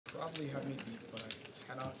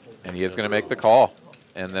And he is going to make the call.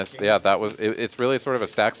 And this, yeah, that was, it's really sort of a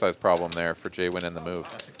stack size problem there for JWin in the move.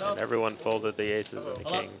 And everyone folded the aces and the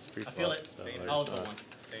kings pre-flop. So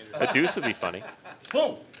a deuce would be funny.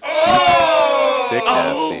 Boom! Sick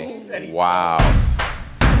nasty. Wow.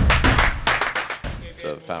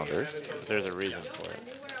 The founders. There's a reason for it.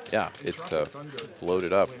 Yeah, it's to load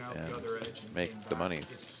it up and make the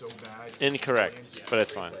monies. Incorrect, but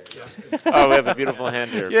it's fine. Oh, we have a beautiful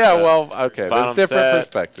hand here. Yeah, well, okay. Bottom There's different set,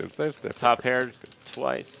 perspectives. There's different. Top pair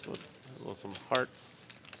twice with some hearts.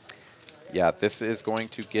 Yeah, this is going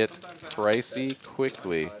to get pricey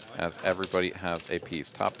quickly as everybody has a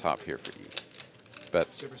piece. Top here for you.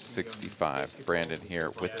 Bets 65. Brandon here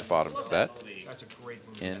with the bottom set.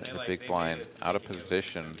 In the big blind, out of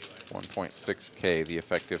position, 1.6K. The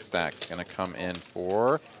effective stack's going to come in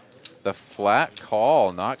for the flat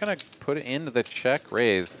call. Not going to put it into the check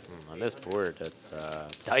raise. On this board, that's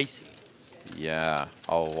dicey. Yeah,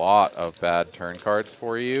 a lot of bad turn cards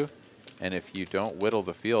for you. And if you don't whittle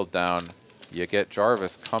the field down, you get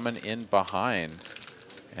Jarvis coming in behind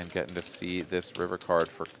and getting to see this river card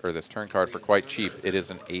for, or this turn card for quite cheap. It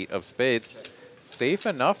is an 8 of spades. Safe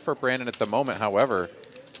enough for Brandon at the moment. However,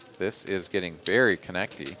 this is getting very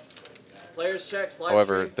connecty. Players check, slide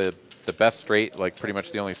However, the best straight, like pretty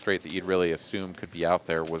much the only straight that you'd really assume could be out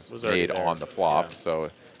there was made on the flop. Yeah. So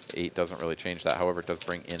 8 doesn't really change that. However, it does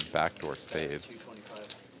bring in backdoor spades.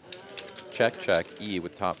 Check, check, E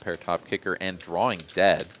with top pair, top kicker, and drawing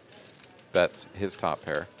dead. Bets his top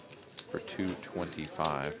pair for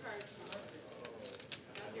 225.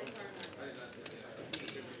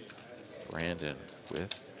 Brandon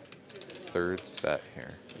with third set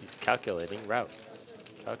here. He's calculating route.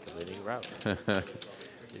 Calculating route.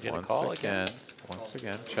 He's going to call again. Once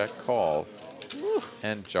again, check calls. Woo.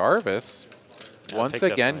 And Jarvis, once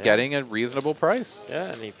again, getting a reasonable price. Yeah,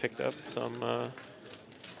 and he picked up some,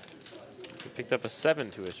 he picked up a 7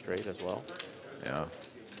 to a straight as well. Yeah.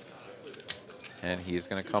 And he's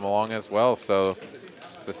going to come along as well. So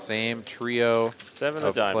it's the same trio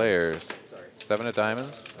of players. 7 of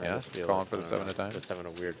diamonds. Yeah, calling for the 7 of diamonds. Just having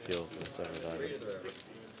a weird feel for the 7 of diamonds.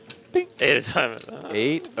 Bing. 8 of diamonds.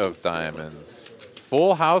 8 of diamonds.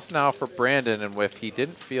 Full house now for Brandon, and if he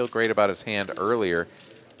didn't feel great about his hand earlier,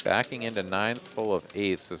 backing into 9s full of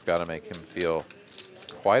 8s has got to make him feel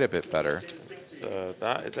quite a bit better. So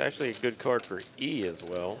that is actually a good card for E as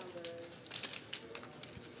well.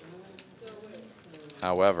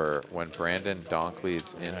 However, when Brandon donk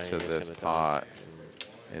leads into this pot,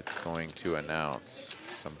 it's going to announce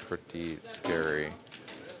some pretty scary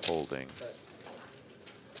holdings.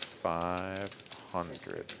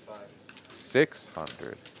 500,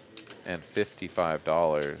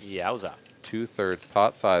 $655. Yowza. 2/3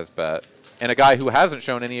 pot size bet. And a guy who hasn't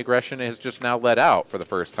shown any aggression has just now let out for the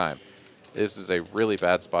first time. This is a really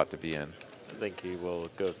bad spot to be in. I think he will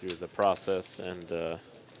go through the process and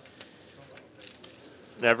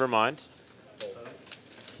never mind.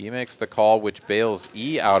 He makes the call, which bails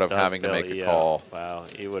E out of having to make a call. Wow,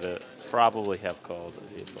 he would have probably have called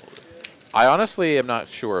if he folded. I honestly am not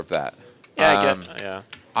sure of that. Yeah,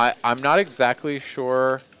 I'm not exactly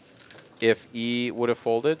sure if E would have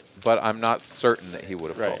folded, but I'm not certain that he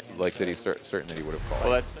would have called. Like that he's certain that he would have called.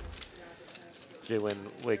 Well, that's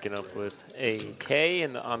JWin waking up with a K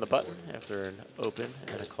on the button after an open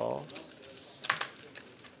and a call.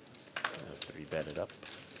 3-bet it up.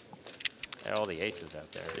 All the aces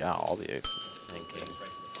out there. Yeah, all the aces. And kings.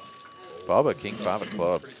 Bubba, king 5 of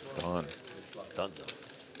clubs. Done. Dunzo.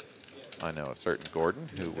 I know a certain Gordon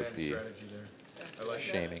who would be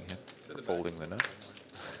shaming him for folding the nuts.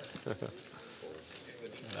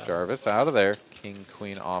 Jarvis out of there. King,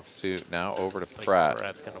 queen offsuit. Now over to Pratt.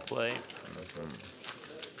 Pratt's going to play.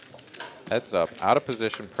 Heads up. Out of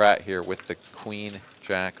position, Pratt here with the queen,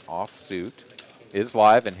 jack offsuit. Is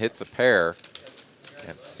live and hits a pair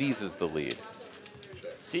and seizes the lead.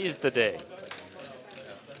 Seize the day.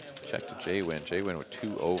 Check to JWin. JWin with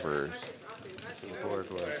 2 overs. This is a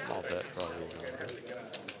board where a small bet probably is over.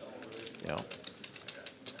 Yeah.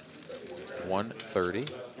 130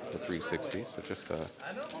 to 360, so just a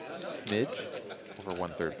smidge over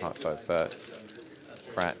 1/3 pot size bet.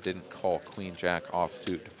 Pratt didn't call queen jack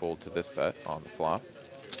offsuit to fold to this bet on the flop.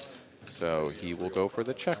 So he will go for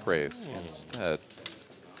the check raise instead.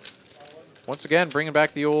 Once again, bringing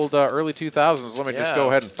back the old early 2000s. Let me just go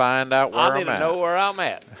ahead and find out where I'm at. I need to know where I'm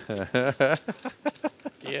at.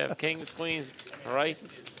 You have kings, queens,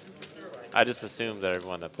 prices. I just assume that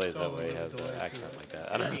everyone that plays that way has an accent like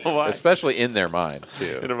that. I don't know why. Especially in their mind,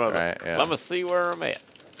 too. In their mind. Right? Yeah. I'm going to see where I'm at.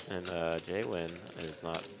 And JWin is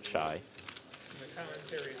not shy.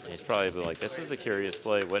 He's probably been like, this is a curious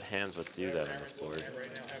play. What hands would do that on this board?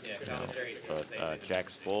 You know, but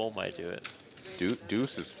Jack's full might do it.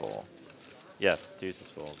 Deuce is full. Yes, deuce is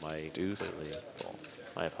full. Deuce Completely full.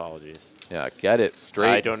 My apologies. Yeah, get it straight.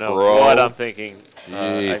 I don't know bro. what I'm thinking.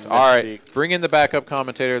 Jeez. All right, bring in the backup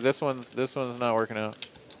commentator. This one's not working out.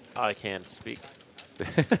 I can't speak.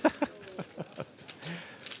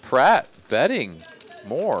 Pratt betting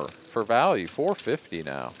more for value, 450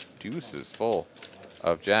 now. Deuce is full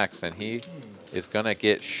of jacks, and he is going to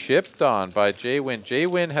get shipped on by JWin.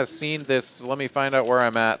 JWin has seen this "let me find out where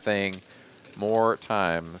I'm at" thing more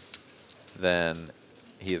times than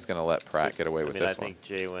he is going to let Pratt get away with this one. I think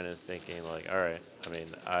JWin is thinking like, all right. I mean,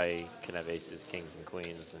 I can have aces, kings, and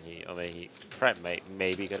queens, and Pratt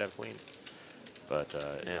maybe could have queens, but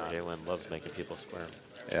JWin loves making people squirm.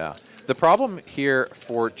 Yeah. The problem here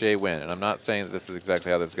for JWin, and I'm not saying that this is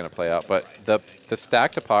exactly how this is going to play out, but the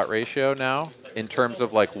stack to pot ratio now, in terms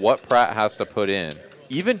of like what Pratt has to put in,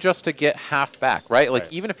 even just to get half back, right?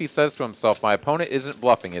 Like even if he says to himself, my opponent isn't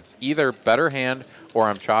bluffing, it's either better hand or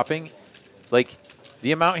I'm chopping, like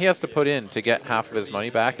the amount he has to put in to get half of his money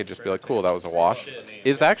back and just be like, cool, that was a wash,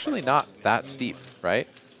 is actually not that steep, right?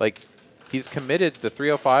 Like he's committed the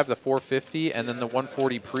 305, the 450, and then the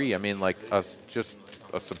 140 pre. I mean, like just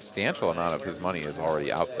a substantial amount of his money is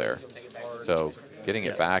already out there. So getting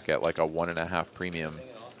it back at like a 1.5 premium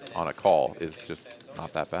on a call is just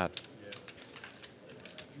not that bad.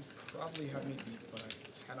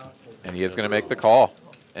 And he is going to make the call.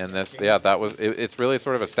 And this, yeah, it's really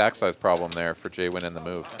sort of a stack size problem there for JWin in the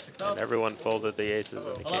move. And everyone folded the aces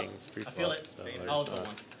and the kings. I feel it.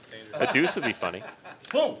 A deuce would be funny.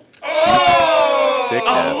 Boom! Sick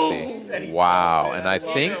nasty. Wow. And I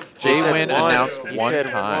think JWin announced one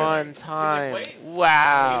time. One time.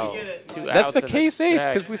 Wow. That's the case ace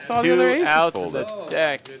because we saw the other aces outs folded. in the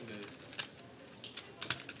deck.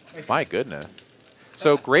 My goodness.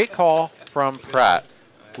 So great call from Pratt.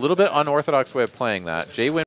 A little bit unorthodox way of playing that. JWin